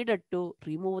needed to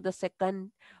remove the second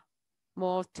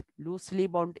most loosely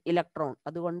bound electron.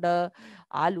 അതുകൊണ്ട്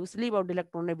ആ ലൂസ്ലി ബൗണ്ട്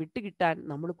ഇലക്ട്രോണിനെ വിട്ടുകിട്ടാൻ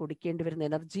നമ്മൾ കൊടുക്കേണ്ടി വരുന്ന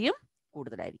എനർജിയും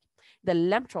കൂടുതലായിരിക്കും.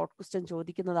 ഇതെല്ലാം ഷോർട്ട് ക്വസ്റ്റ്യൻ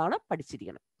ചോദിക്കുന്നതാണ്,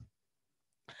 പഠിച്ചിരിക്കണം.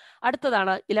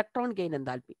 അടുത്തതാണ് electron gain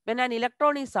enthalpy. When an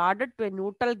electron is added to a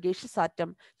neutral gaseous atom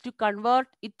to convert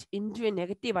it into a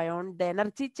negative ion, the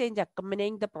energy change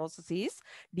accompanying the process is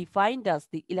defined as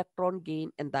the electron gain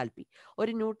enthalpy.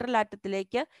 ഒരു neutral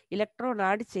ആറ്റത്തിലേക്ക് electron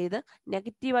add ചെയ്ത്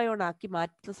negative ion ആക്കി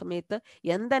മാറ്റുന്ന സമയത്ത്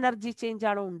എന്ത് energy change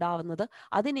ആണോ ഉണ്ടാവുന്നത്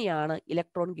അതിനെയാണ്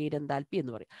electron gain enthalpy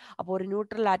എന്ന് പറയും. അപ്പോൾ ഒരു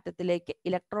ന്യൂട്രൽ ആറ്റത്തിലേക്ക്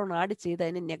ഇലക്ട്രോൺ ആഡ് ചെയ്ത്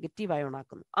അതിനെ നെഗറ്റീവ് അയോൺ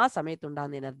ആക്കുന്നു. ആ സമയത്ത്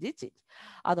ഉണ്ടാകുന്ന എനർജി ചേഞ്ച്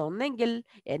അതൊന്നെങ്കിൽ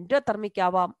എൻഡോതെർമിക്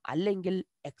ആവാം, അല്ലെങ്കിൽ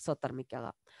എക്സോതെർമിക്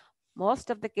ആകാം.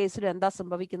 മോസ്റ്റ് ഓഫ് ദ കേസിൽ എന്താ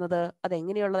സംഭവിക്കുന്നത്?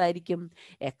 അതെങ്ങനെയുള്ളതായിരിക്കും?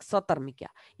 എക്സോതെർമിക്ക.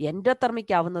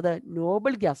 എൻഡോതെർമിക് ആവുന്നത്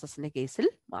നോബിൾ ഗ്യാസസിന്റെ കേസിൽ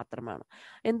മാത്രമാണ്.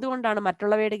 എന്തുകൊണ്ടാണ്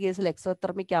മറ്റുള്ളവയുടെ കേസിൽ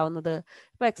എക്സോതെർമിക് ആവുന്നത്?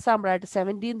 ഇപ്പൊ എക്സാമ്പിൾ ആയിട്ട്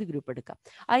 17th ഗ്രൂപ്പ് എടുക്കാം.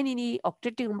 അതിന് ഇനി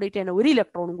ഒക്ടറ്റ് കംപ്ലീറ്റ് ചെയ്യാൻ ഒരു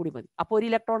ഇലക്ട്രോണും കൂടി മതി. അപ്പോൾ ഒരു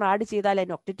ഇലക്ട്രോൺ ആഡ് ചെയ്താൽ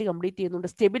അതിന് ഒക്ടറ്റ് കംപ്ലീറ്റ്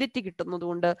ചെയ്യുന്നുണ്ട്, സ്റ്റെബിലിറ്റി കിട്ടുന്നത്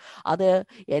കൊണ്ട് അത്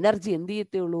എനർജി എന്ത്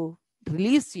ചെയ്യത്തുള്ളൂ?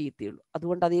 റിലീസ് ചെയ്യത്തുള്ളൂ.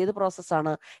 അതുകൊണ്ട് അത് ഏത്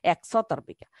പ്രോസസ്സാണ്?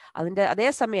 എക്സോതെർമിക്. അതിന്റെ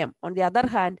അതേസമയം on the other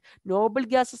hand Noble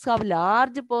gases have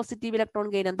large positive electron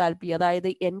gain enthalpy, അതായത്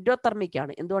എൻഡോതെർമിക്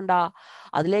ആണ്. എന്തുകൊണ്ടാ?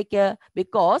 അതിലേക്ക്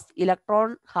because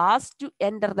electron has to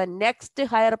enter the next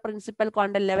higher principal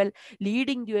quantum level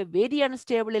leading to A very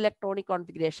unstable electronic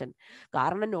configuration.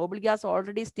 കാരണം noble gas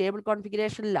already stable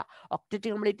കോൺഫിഗറേഷനില്ല, octet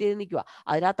complete ചെയ്ത് നിൽക്കുക.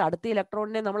 അതിനകത്ത് അടുത്ത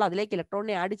ഇലക്ട്രോണിനെ നമ്മൾ അതിലേക്ക്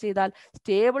ഇലക്ട്രോണിനെ ആഡ് ചെയ്താൽ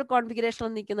സ്റ്റേബിൾ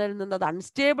കോൺഫിഗറേഷനിൽ നിൽക്കുന്നതിൽ നിന്ന് അത്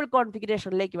അൺസ്റ്റേബിൾ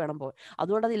കോൺഫിഗറേഷനിലേക്ക് വേണം പോകാൻ.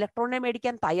 അതുകൊണ്ട് അത് ഇലക്ട്രോണിനെ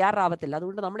മേടിക്കാൻ തയ്യാറാവത്തില്ല.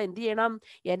 അതുകൊണ്ട് നമ്മൾ എന്ത് ചെയ്യണം?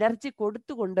 എനർജി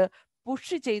കൊടുത്തുകൊണ്ട്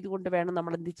പുഷ് ചെയ്തുകൊണ്ട് വേണം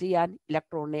നമ്മൾ എന്ത് ചെയ്യാൻ?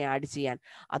 ഇലക്ട്രോണിനെ ആഡ് ചെയ്യാൻ.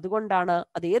 അതുകൊണ്ടാണ്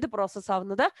അത് ഏത് പ്രോസസ്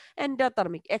ആവുന്നത്?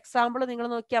 എൻഡോതെർമിക്. എക്സാമ്പിൾ നിങ്ങൾ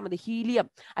നോക്കിയാൽ മതി. Helium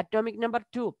atomic number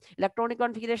 2, electronic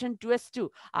configuration 2s2.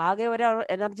 ആകെ ഒരു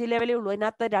എനർജി ലെവലേ ഉള്ളൂ.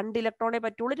 അതിനകത്ത് 2 ഇലക്ട്രോണേ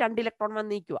പറ്റുള്ളൂ. 2 ഇലക്ട്രോൺ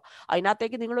വന്ന് നീക്കുക.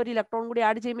 അതിനകത്തേക്ക് നിങ്ങൾ ഒരു ഇലക്ട്രോൺ കൂടി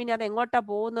ആഡ് ചെയ്യുമ്പോൾ ഇനി അത് എങ്ങോട്ടാ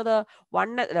പോകുന്നത്?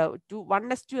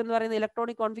 1s2 എന്ന് പറയുന്ന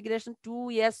ഇലക്ട്രോണിക് കോൺഫിഗറേഷൻ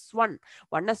 2s1.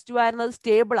 1s2 ആയിരുന്നത്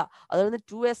സ്റ്റേബിളാ. അതിൽ നിന്ന്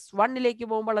 2s1ലേക്ക്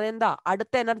പോകുമ്പോൾ അതെന്താ?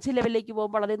 അടുത്ത എനർജി ലെവലിലേക്ക്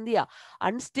പോകുമ്പോൾ അതെന്ത് ചെയ്യുക?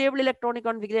 അൺസ്റ്റേബിൾ ഇലക്ട്രോണിക്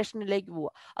കോൺഫിഗറേഷനിലേക്ക്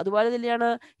പോവുക. അതുപോലെ തന്നെയാണ്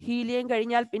ഹീലിയം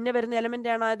കഴിഞ്ഞാൽ പിന്നെ വരുന്ന എലമെന്റ്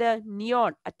ആണ് അത്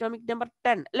നിയോൺ അറ്റോമിക് നമ്പർ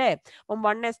 10 അല്ലേ? അപ്പം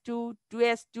 1s2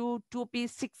 2s2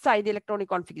 2p6 ആയത് ഇലക്ട്രോണിക്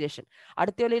കോൺഫിഗറേഷൻ.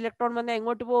 അടുത്ത ഒരു ഇലക്ട്രോൺ വന്നാൽ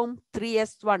എങ്ങോട്ട് പോകും?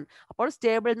 3s1. അപ്പോൾ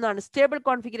സ്റ്റേബിൾ എന്നാണ് സ്റ്റേബിൾ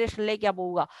കോൺഫിഗറേഷനിലേക്കാണ്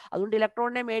പോവുക. അതുകൊണ്ട്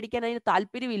ഇലക്ട്രോണിനെ മേടിക്കാൻ അതിന്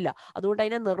താല്പര്യമില്ല. അതുകൊണ്ട്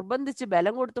അതിനെ നിർബന്ധിച്ച്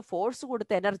ബലം കൊടുത്ത് ഫോഴ്സ്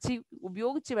കൊടുത്ത് എനർജി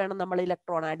ഉപയോഗിച്ച് വേണം നമ്മൾ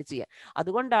ഇലക്ട്രോൺ ആഡ് ചെയ്യാൻ.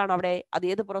 അതുകൊണ്ടാണ് അവിടെ അത്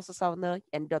ഏത് പ്രോസസ് ആവുന്നത്?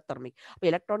 എൻഡോതെർമിക്. അപ്പൊ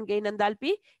ഇലക്ട്രോൺ ഗെയിൻ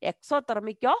എൻതാൽപ്പി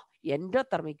എക്സോതെർമിക്കോ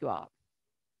എൻഡോതെർമിക്കോ ആവാം.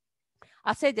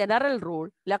 As a general rule,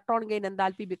 electron gain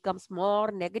enthalpy becomes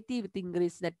more negative with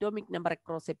increase in atomic number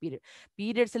across a period.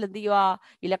 പീരിയഡ്സിൽ എന്ത് ചെയ്യുക?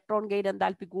 ഇലക്ട്രോൺ ഗെയിൻ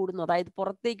എൻതാൽപ്പി കൂടുന്നു. അതായത്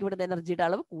പുറത്തേക്ക് വിടുന്ന എനർജിയുടെ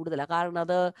അളവ് കൂടുതലാണ്. കാരണം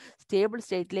അത് സ്റ്റേബിൾ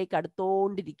സ്റ്റേറ്റിലേക്ക്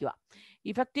അടുത്തോണ്ടിരിക്കുക.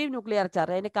 ഇഫക്റ്റീവ് ന്യൂക്ലിയർ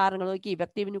ചാർജ്, അതിന്റെ കാരണങ്ങൾ നോക്കി.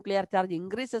 Effective nuclear charge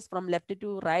increases from left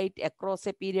to right across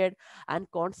A period and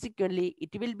consequently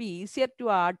it will be easier to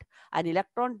add an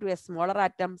electron to a smaller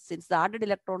atom since the added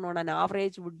electron on an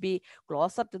average would be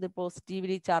closer to the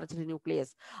positively charged nucleus.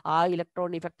 ആ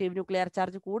electron effective nuclear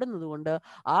charge കൂടുന്നത് കൊണ്ട്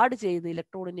add ചെയ്യുന്ന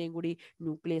ഇലക്ട്രോണിനെയും കൂടി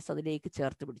nucleus അതിലേക്ക്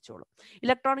ചേർത്ത് പിടിച്ചോളും.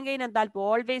 Electron gain എന്താൽപ്പി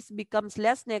always becomes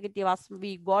less negative as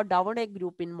we go down A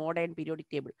group in modern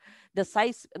periodic table. The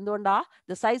size എന്തുകൊണ്ടാ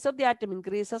the size of the atom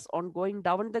increases on going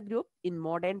down the group in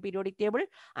modern periodic table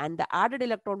and the added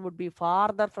electron would be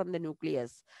farther from the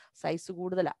nucleus. Size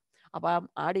കൂടുതലാണ്, അപ്പം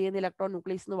add ചെയ്യുന്ന electron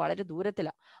nucleus നിന്ന് വളരെ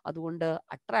ദൂരത്തിലാണ്, അതുകൊണ്ട്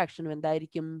അട്രാക്ഷനും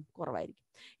എന്തായിരിക്കും, കുറവായിരിക്കും.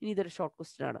 ഇനി ഇതൊരു ഷോർട്ട്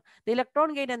ക്വസ്റ്റ്യൻ ആണ്. The electron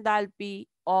gain എന്താൽപ്പി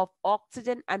of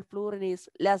oxygen and fluorine is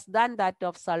less than that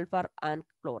of sulphur and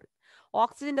chlorine.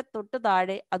 ഓക്സിജന്റെ തൊട്ട്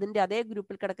താഴെ അതിന്റെ അതേ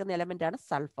ഗ്രൂപ്പിൽ കിടക്കുന്ന എലമെന്റ് ആണ്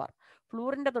സൾഫർ.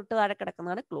 ഫ്ലൂറിന്റെ തൊട്ട് താഴെ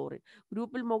കിടക്കുന്നതാണ് ക്ലോറിൻ.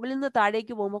 ഗ്രൂപ്പിൽ മുകളിൽ നിന്ന്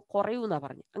താഴേക്ക് പോകുമ്പോൾ കുറയൂന്നാ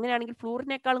പറഞ്ഞു. അങ്ങനെയാണെങ്കിൽ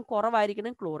ഫ്ലൂറിനേക്കാളും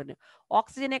കുറവായിരിക്കണം ക്ലോറിന്,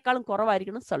 ഓക്സിജനേക്കാളും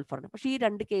കുറവായിരിക്കണം സൾഫറിന്. പക്ഷെ ഈ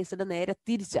രണ്ട് കേസിന്റെ നേരെ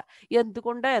തിരിച്ച.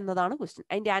 എന്തുകൊണ്ട് എന്നതാണ് ക്വസ്റ്റ്യൻ.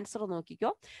 അതിന്റെ ആൻസർ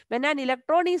നോക്കിക്കോ. When an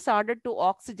electron is added to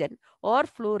oxygen or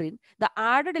fluorine the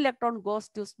added electron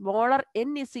goes to smaller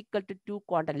n is equal to 2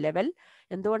 quantum level.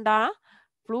 എന്തുകൊണ്ടാണ്?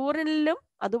 ഫ്ലൂറിനിലും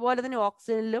അതുപോലെ തന്നെ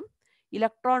ഓക്സിജനിലും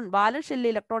ഇലക്ട്രോൺ ബാലൻസ് ഷെല്ലിൽ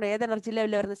ഇലക്ട്രോൺ ഏത് എനർജി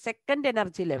ലെവലിൽ വരുന്നത്? സെക്കൻഡ്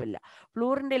എനർജി ലെവലിലാണ്.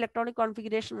 ഫ്ലൂറിന്റെ ഇലക്ട്രോണിക്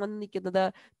കോൺഫിഗറേഷൻ വന്ന് നിൽക്കുന്നത്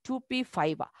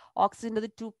 2p5 ഓക്സിജന്റെ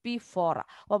 2p4.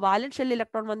 അപ്പോൾ ബാലൻസ് ഷെല്ലിൽ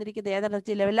ഇലക്ട്രോൺ വന്നിരിക്കുന്നത് ഏത്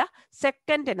എനർജി ലെവലിലാണ്?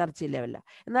 സെക്കൻഡ് എനർജി ലെവലിലാണ്.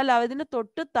 എന്നാൽ അതിന്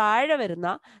തൊട്ട് താഴെ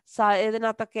വരുന്ന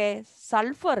ഏതിനകത്തൊക്കെ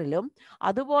സൾഫറിലും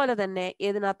അതുപോലെ തന്നെ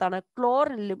ഏതിനകത്താണ്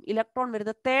ക്ലോറിനിലും ഇലക്ട്രോൺ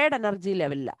വരുന്ന തേർഡ് എനർജി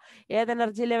ലെവലിലാണ്. ഏത്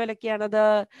എനർജി ലെവലൊക്കെയാണത്?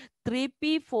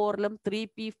 3p4ലും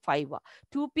 3p5.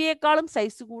 2pയേക്കാളും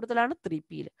സൈസ് കൂടുതലാണ്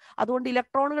 3pയിൽ. അതുകൊണ്ട്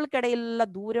ഇലക്ട്രോണുകൾക്കിടയിലുള്ള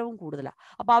ദൂരവും കൂടുതലാണ്.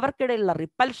 അപ്പൊ അവർക്കിടയിലുള്ള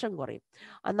റിപ്പൽഷൻ കുറയും.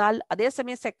 എന്നാൽ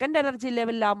അതേസമയം സെക്കൻഡ് എനർജി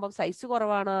ലെവലിലാകുമ്പോൾ സൈസ്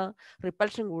കുറവാണ്,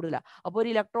 റിപ്പൽഷൻ കൂടുതലാണ്. അപ്പോൾ ഒരു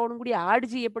ഇലക്ട്രോണും കൂടി ആഡ്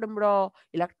ചെയ്യപ്പെടുമ്പോഴോ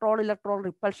ഇലക്ട്രോൺ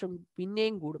റിപ്പൽഷൻ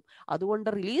പിന്നെയും കൂടും. അതുകൊണ്ട്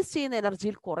റിലീസ് ചെയ്യുന്ന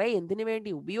എനർജിയിൽ കുറെ എന്തിനു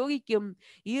വേണ്ടി ഉപയോഗിക്കും?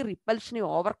 ഈ റിപ്പൽഷനെ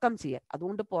ഓവർകം ചെയ്യാൻ.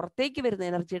 അതുകൊണ്ട് പുറത്തേക്ക്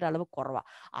വരുന്ന എനർജിയുടെ അളവ് കുറവാണ്.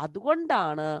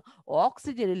 അതുകൊണ്ടാണ്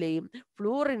ഓക്സിജനിലെയും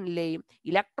ഫ്ലൂറിനിലെയും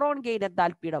ഇലക്ട്രോൺ ഗെയിൻ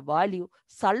എൻതാൽപ്പിയുടെ വാല്യൂ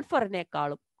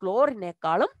സൾഫറിനേക്കാളും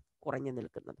ക്ലോറിനേക്കാളും കുറഞ്ഞു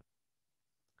നിൽക്കുന്നത്.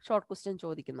 ഷോർട്ട് ക്വസ്റ്റ്യൻ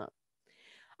ചോദിക്കുന്നത്.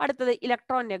 അടുത്തത്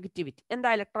ഇലക്ട്രോൺ നെഗറ്റിവിറ്റി.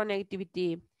 എന്താ electron negativity?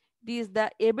 It is the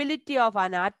ability of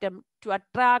an atom to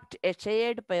attract A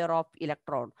shared pair of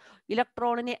electron.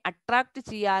 ഇലക്ട്രോണിനെ അട്രാക്ട്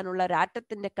ചെയ്യാനുള്ള ഒരു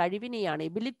ആറ്റത്തിന്റെ കഴിവിനെയാണ്,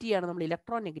 എബിലിറ്റിയാണ് നമ്മൾ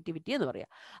ഇലക്ട്രോൺ നെഗറ്റിവിറ്റി എന്ന് പറയുക.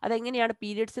 അതെങ്ങനെയാണ്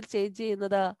പീരിയഡ്സിൽ ചേഞ്ച്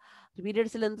ചെയ്യുന്നത്?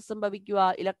 പീരിയഡ്സിൽ എന്ത് സംഭവിക്കുക?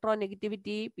 ഇലക്ട്രോൺ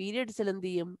നെഗറ്റിവിറ്റി പീരിയഡ്സിൽ എന്ത്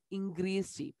ചെയ്യും?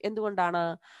 ഇൻക്രീസ് ചെയ്യും. എന്തുകൊണ്ടാണ്?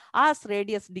 ആസ്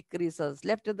റേഡിയസ് ഡിക്രീസസ്,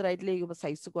 ലെഫ്റ്റ് റൈറ്റിലേക്ക്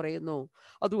സൈസ് കുറയുന്നു,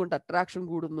 അതുകൊണ്ട് അട്രാക്ഷൻ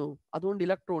കൂടുന്നു. അതുകൊണ്ട്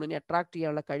ഇലക്ട്രോണിനെ അട്രാക്ട്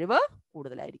ചെയ്യാനുള്ള കഴിവ്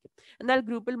കൂടുതലായിരിക്കും. എന്നാൽ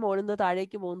ഗ്രൂപ്പിൽ മുകളിൽ നിന്ന്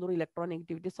താഴേക്ക് പോകുന്ന ഇലക്ട്രോൺ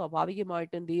നെഗറ്റിവിറ്റി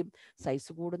സ്വാഭാവികമായിട്ട് എന്ത് ചെയ്യും?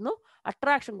 സൈസ് കൂടുന്നു,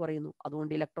 അട്രാക്ഷൻ കുറയുന്നു.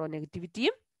 അതുകൊണ്ട് ഇലക്ട്രോൺ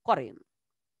നെഗറ്റിവിറ്റിയും കുറയുന്നു.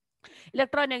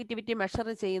 ഇലക്ട്രോൺ നെഗറ്റിവിറ്റി മെഷർ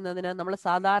ചെയ്യുന്നതിന് നമ്മൾ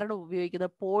സാധാരണ ഉപയോഗിക്കുന്ന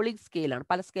പോളിംഗ് സ്കെയിലാണ്.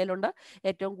 പല സ്കെയിലുണ്ട്.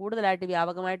 ഏറ്റവും കൂടുതലായിട്ട്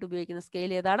വ്യാപകമായിട്ട് ഉപയോഗിക്കുന്ന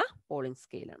സ്കെയിൽ ഏതാണ്? പോളിംഗ്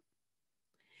സ്കെയിലാണ്.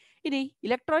 ഇനി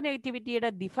ഇലക്ട്രോൺ നെഗറ്റിവിറ്റിയുടെ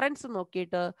ഡിഫറൻസ്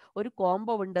നോക്കിയിട്ട് ഒരു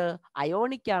കോമ്പൗണ്ട്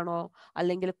അയോണിക് ആണോ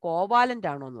അല്ലെങ്കിൽ കോവാലന്റ്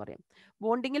ആണോ എന്ന് പറയാം.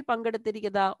 ബോണ്ടിങ്ങിൽ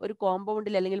പങ്കെടുത്തിരിക്കുന്ന ഒരു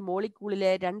കോമ്പൗണ്ടിൽ അല്ലെങ്കിൽ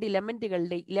മോളിക്യൂളിലെ രണ്ട്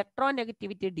ഇലമെന്റുകളുടെ ഇലക്ട്രോൺ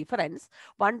നെഗറ്റിവിറ്റി ഡിഫറൻസ്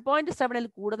 1.7ൽ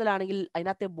കൂടുതലാണെങ്കിൽ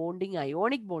അതിനകത്തെ ബോണ്ടിങ്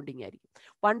അയോണിക് ബോണ്ടിങ് ആയിരിക്കും.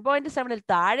 1.7ൽ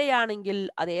താഴെയാണെങ്കിൽ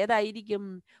അത് ഏതായിരിക്കും?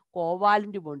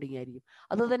 കോവാലന്റ് ബോണ്ടിങ് ആയിരിക്കും.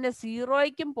 അതുതന്നെ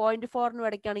 0യ്ക്കും 0.4നും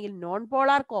ഇടയ്ക്കാണെങ്കിൽ നോൺ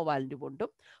പോളാർ കോവാലന്റ് ബോണ്ടും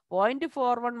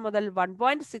 0.41 മുതൽ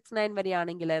 1.69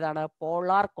 വരെയാണെങ്കിൽ ഏതാണ്?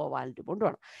 Polar covalent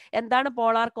ബോണ്ടുമാണ്. എന്താണ്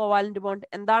പോളാർ കോവാലന്റ് ബോണ്ട്,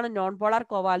 എന്താണ് നോൺ പോളാർ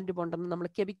കോവാലന്റ് ബോണ്ട് എന്ന് നമ്മൾ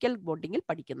കെമിക്കൽ ബോണ്ടിങ്ങിൽ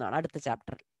പഠിക്കുന്നതാണ് അടുത്ത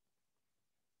ചാപ്റ്ററിൽ.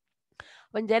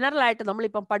 അപ്പം ജനറൽ ആയിട്ട്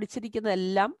നമ്മളിപ്പം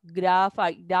പഠിച്ചിരിക്കുന്നതെല്ലാം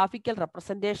ഗ്രാഫിക്കൽ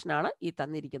റെപ്രസെന്റേഷൻ ആണ് ഈ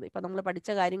തന്നിരിക്കുന്നത്. ഇപ്പം നമ്മൾ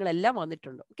പഠിച്ച കാര്യങ്ങളെല്ലാം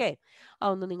വന്നിട്ടുണ്ട്. ഓക്കെ,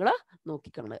 അതൊന്ന് നിങ്ങൾ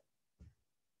നോക്കിക്കൊണ്ട്.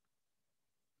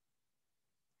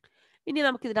 ഇനി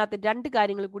നമുക്ക് ഇതിനകത്ത് രണ്ട്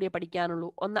കാര്യങ്ങൾ കൂടി പഠിക്കാനുള്ളൂ.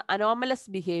 ഒന്ന് അനോമലസ്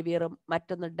ബിഹേവിയറും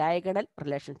മറ്റൊന്ന് ഡയഗണൽ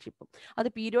റിലേഷൻഷിപ്പും. അത്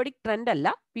പീരിയോഡിക് ട്രെൻഡ് അല്ല,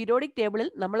 പീരിയോഡിക് ടേബിളിൽ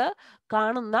നമ്മൾ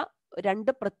കാണുന്ന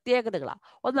രണ്ട് പ്രത്യേകതകളാണ്.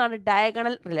 ഒന്നാണ്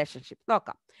ഡയഗണൽ റിലേഷൻഷിപ്പ്.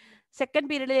 നോക്കാം. സെക്കൻഡ്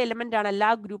പീരീഡിലെ എലമെന്റ് ആണ്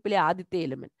എല്ലാ ഗ്രൂപ്പിലെ ആദ്യത്തെ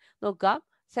എലമെന്റ്. നോക്കാം,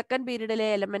 സെക്കൻഡ് പീരീഡിലെ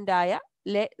എലമെന്റ് ആയ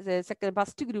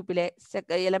ഫസ്റ്റ് ഗ്രൂപ്പിലെ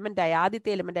എലമെന്റ് ആയ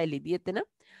ആദ്യത്തെ എലമെന്റ് ആയ ലിഥിയത്തിന്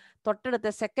തൊട്ടടുത്ത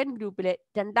സെക്കൻഡ് ഗ്രൂപ്പിലെ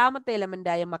രണ്ടാമത്തെ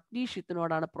എലമെന്റായ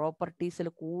മഗ്നീഷ്യത്തിനോടാണ് പ്രോപ്പർട്ടീസിൽ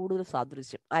കൂടുതൽ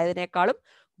സാദൃശ്യം, അതിനേക്കാളും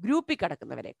ഗ്രൂപ്പിൽ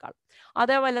കിടക്കുന്നവരെക്കാളും.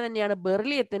 അതേപോലെ തന്നെയാണ്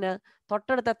ബെറിലിയത്തിന്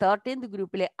തൊട്ടടുത്ത 13th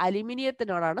ഗ്രൂപ്പിലെ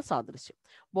അലുമിനിയത്തിനോടാണ് സാദൃശ്യം.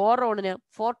 ബോറോണിന്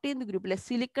 14th ഗ്രൂപ്പിലെ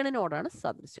സിലിക്കണിനോടാണ്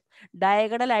സാദൃശ്യം.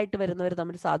 ഡയഗണൽ ആയിട്ട് വരുന്നവർ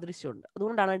തമ്മിൽ സാദൃശ്യമുണ്ട്.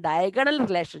 അതുകൊണ്ടാണ് ഡയഗണൽ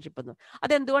റിലേഷൻഷിപ്പ് എന്ന്.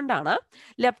 അതെന്തുകൊണ്ടാണ്?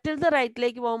 ലെഫ്റ്റിൽ നിന്ന്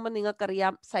റൈറ്റിലേക്ക് പോകുമ്പോൾ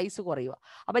നിങ്ങൾക്കറിയാം സൈസ് കുറയുക.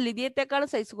 അപ്പൊ ലിഥിയത്തെക്കാളും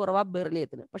സൈസ് കുറവാ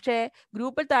ബെറിലിയത്തിന്. പക്ഷേ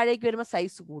ഗ്രൂപ്പിൽ താഴേക്ക് വരുമ്പോൾ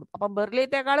സൈസ് കൂടും. അപ്പം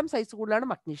ബെറിലിയത്തെക്കാളും സൈസ് കൂടുതലാണ്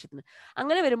മഗ്നീഷ്യത്തിന്.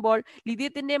 അങ്ങനെ വരുമ്പോൾ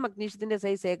ലിഥിയത്തിന്റെ മഗ്നീഷ്യത്തിന്റെ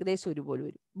സൈസ് ഏകദേശം ഒരുപോലെ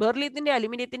വരും. ബെറിലിയത്തിന്റെ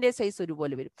അലുമിനിയത്തിന്റെ സൈസ്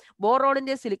ഒരുപോലെ വരും.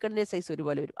 ബോറോണിന്റെ സിലിക്കണിന്റെ സൈസ്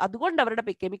ഒരുപോലെ വരും. അതുകൊണ്ട് അവരുടെ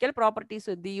കെമിക്കൽ പ്രോപ്പർട്ടീസ്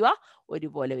എന്ത് ചെയ്യുക?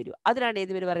 ഒരുപോലെ വരും. അതിനാണ്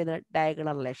ഏത് പേര് പറയുന്നത്?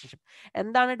 Diagonal relationship.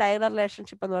 എന്താണ് ഡയഗണൽ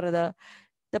റിലേഷൻഷിപ്പ് എന്ന് പറയുന്നത്?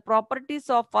 The properties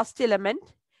of first element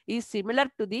is similar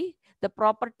to the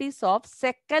properties of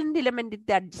second element in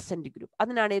the adjacent group.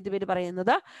 അതിനാണ് ഏത് പേര്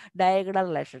പറയുന്നത്? Diagonal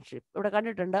relationship. ഇവിടെ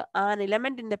കണ്ടിട്ടുണ്ട്, an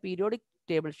element in the periodic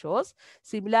table shows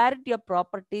similarity of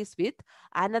properties with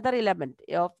another element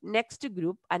of next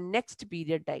group and next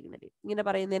period diagonally. ഇങ്ങനെ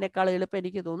പറയുന്നതിനേക്കാൾ എളുപ്പം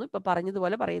എനിക്ക് തോന്നുന്നു ഇപ്പൊ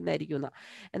പറഞ്ഞതുപോലെ പറയുന്നതായിരിക്കും.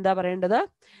 എന്താ പറയേണ്ടത്?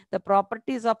 The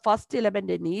properties of first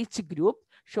element in each group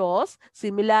shows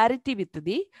similarity with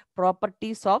the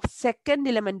properties of second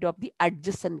element of the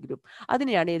adjacent group.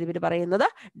 അതിനെയാണ് ഏത് പേര് പറയുന്നത്?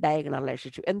 Diagonal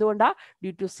relationship. എന്തുകൊണ്ടാ?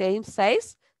 Due to same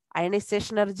size,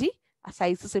 ionisation energy,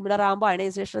 size similar ആകുമ്പോൾ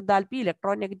അയണൈസേഷൻ എന്താൽപ്പി,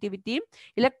 ഇലക്ട്രോൺ നെഗറ്റിവിറ്റിയും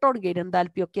ഇലക്ട്രോൺ ഗെയിൻ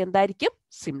എന്താൽപ്പിയും ഒക്കെ എന്തായിരിക്കും?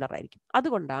 Similar ആയിരിക്കും.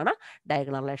 അതുകൊണ്ടാണ്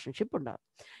ഡയഗണൽ റിലേഷൻഷിപ്പ്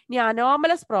ഉണ്ടാകുന്നത്. ഇനി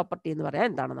അനോമലസ് പ്രോപ്പർട്ടി എന്ന് പറയാൻ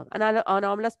എന്താണെന്ന്.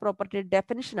 അനോമലസ് പ്രോപ്പർട്ടി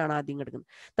ഡെഫിനിഷൻ ആണ് ആദ്യം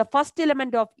കിടക്കുന്നത്. The first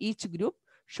element of each group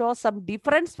show some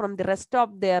difference from the rest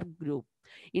of their group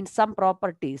in some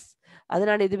properties.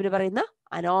 അതിനാണ് ഇതിവർ പറയുന്ന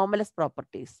അനോമലസ്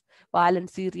പ്രോപ്പർട്ടീസ്.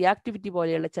 വാലൻസി, റിയാക്ടിവിറ്റി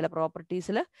പോലെയുള്ള ചില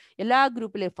പ്രോപ്പർട്ടീസിൽ എല്ലാ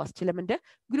ഗ്രൂപ്പിലെ ഫസ്റ്റ് എലമെന്റ്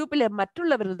ഗ്രൂപ്പിലെ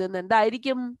മറ്റുള്ളവരിൽ നിന്ന്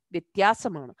എന്തായിരിക്കും?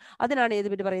 വ്യത്യാസമാണ്. അതിനാണ് ഏത്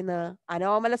പേര് പറയുന്നത്?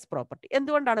 Anomalous property.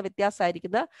 എന്തുകൊണ്ടാണ്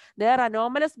വ്യത്യാസമായിരിക്കുന്നത്? their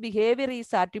anomalous behavior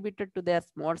is attributed to their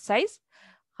small size,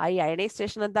 high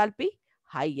ionization enthalpy,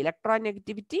 high electron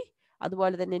negativity,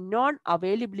 അതുപോലെ തന്നെ non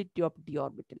availability of D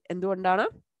orbital. എന്തുകൊണ്ടാണ്?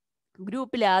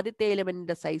 ഗ്രൂപ്പിലെ ആദ്യത്തെ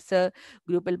എലിമെന്റിന്റെ സൈസ്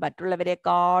ഗ്രൂപ്പിൽ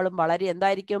മറ്റുള്ളവരെക്കാളും വളരെ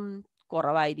എന്തായിരിക്കും?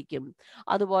 കുറവായിരിക്കും.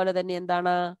 അതുപോലെ തന്നെ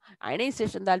എന്താണ്?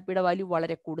 അയണൈസേഷൻ താല്പര്യയുടെ വാല്യൂ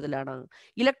വളരെ കൂടുതലാണ്.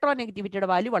 ഇലക്ട്രോൺ നെഗറ്റിവിറ്റിയുടെ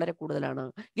വാല്യൂ വളരെ കൂടുതലാണ്.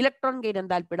 ഇലക്ട്രോൺ ഗെയിൻ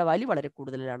എന്താല്പര്യയുടെ വാല്യൂ വളരെ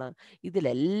കൂടുതലാണ്.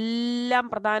 ഇതിലെല്ലാം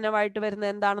പ്രധാനമായിട്ട്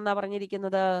വരുന്നത് എന്താണെന്നാ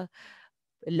പറഞ്ഞിരിക്കുന്നത്?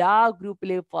 എല്ലാ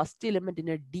ഗ്രൂപ്പിലെയും ഫസ്റ്റ്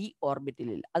എലിമെന്റിന് ഡി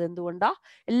ഓർബിറ്റലില്ല. അതെന്തുകൊണ്ടാ?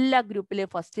 എല്ലാ ഗ്രൂപ്പിലെയും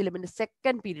ഫസ്റ്റ് എലിമെന്റ്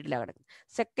സെക്കൻഡ് പീരീഡിലാണ് കിടക്കുന്നത്.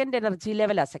 സെക്കൻഡ് എനർജി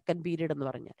ലെവലാ സെക്കൻഡ് പീരീഡ് എന്ന്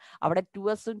പറഞ്ഞാൽ. അവിടെ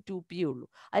 2s 2p ഉള്ളൂ.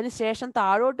 അതിനുശേഷം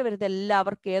താഴോട്ട് വരുന്ന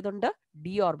എല്ലാവർക്കും ഏതുണ്ട്?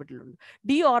 ഡി ഓർബിറ്റലുണ്ട്.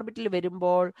 ഡി ഓർബിറ്റൽ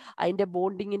വരുമ്പോൾ അതിന്റെ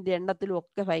ബോണ്ടിങ്ങിന്റെ എണ്ണത്തിലും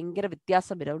ഒക്കെ ഭയങ്കര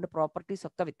വ്യത്യാസം വരും. അതുകൊണ്ട് പ്രോപ്പർട്ടീസ്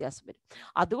ഒക്കെ വ്യത്യാസം വരും.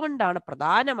 അതുകൊണ്ടാണ്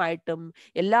പ്രധാനമായിട്ടും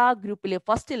എല്ലാ ഗ്രൂപ്പിലെയും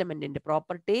ഫസ്റ്റ് എലിമെന്റിന്റെ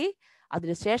പ്രോപ്പർട്ടി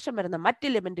അതിനുശേഷം വരുന്ന മറ്റ്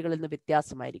എലിമെന്റുകളിൽ നിന്ന്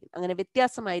വ്യത്യാസമായിരിക്കും. അങ്ങനെ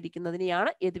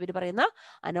വ്യത്യാസമായിരിക്കുന്നതിനെയാണ് ഏത് പേര് പറയുന്ന?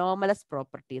 അനോമലസ്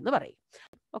പ്രോപ്പർട്ടി എന്ന് പറയും.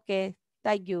 Okay,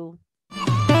 thank you.